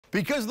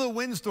Because of the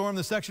windstorm,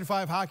 the Section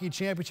 5 hockey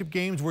championship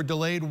games were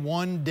delayed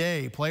one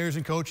day. Players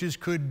and coaches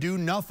could do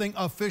nothing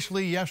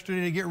officially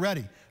yesterday to get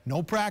ready.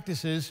 No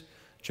practices,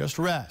 just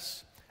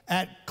rests.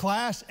 At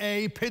Class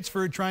A,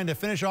 Pittsford trying to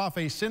finish off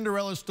a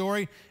Cinderella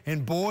story,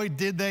 and boy,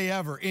 did they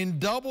ever. In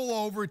double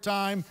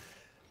overtime,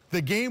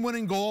 the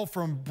game-winning goal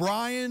from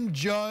Brian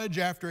Judge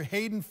after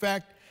Hayden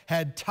Fecht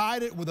had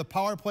tied it with a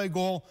power play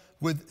goal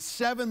with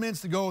 7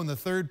 minutes to go in the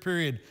third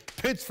period.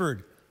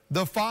 Pittsford,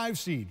 the 5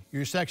 seed,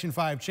 your Section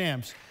 5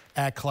 champs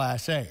at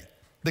Class A.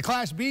 The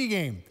Class B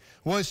game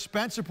was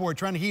Spencerport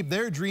trying to keep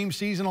their dream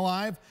season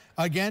alive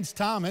against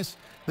Thomas.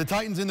 The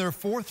Titans in their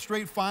 4th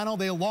straight final,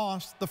 they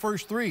lost the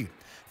first 3.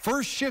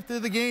 First shift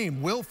of the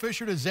game, Will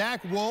Fisher to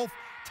Zach Wolf.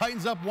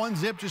 Titans up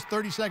 1-0 just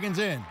 30 seconds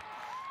in.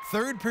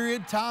 Third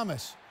period,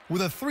 Thomas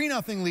with a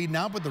 3-0 lead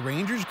now, but the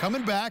Rangers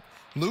coming back.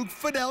 Luke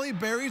Fideli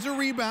buries a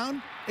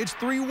rebound. It's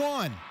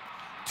 3-1.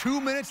 2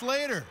 minutes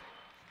later,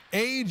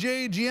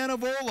 A.J.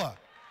 Gianavola.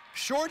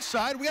 Short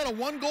side, we got a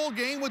 1-goal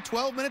game with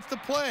 12 minutes to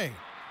play.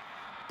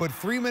 But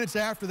 3 minutes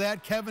after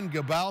that, Kevin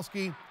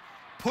Gabalski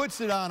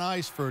puts it on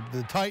ice for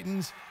the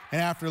Titans.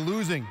 And after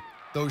losing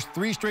those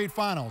 3 straight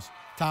finals,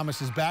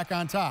 Thomas is back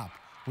on top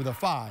with a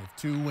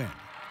 5-2 win.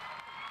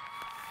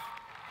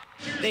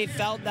 They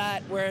felt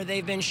that where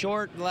they've been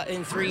short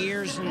in 3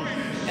 years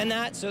and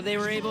that, so they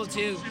were able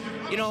to,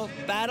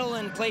 battle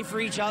and play for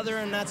each other,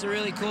 and that's a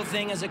really cool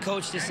thing as a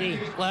coach to see.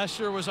 Last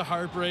year was a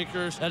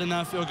heartbreaker. That did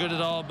not feel good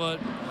at all, but,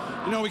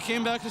 we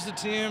came back as a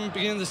team,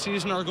 beginning of the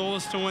season. Our goal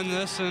was to win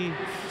this, and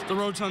the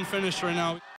road's unfinished right now.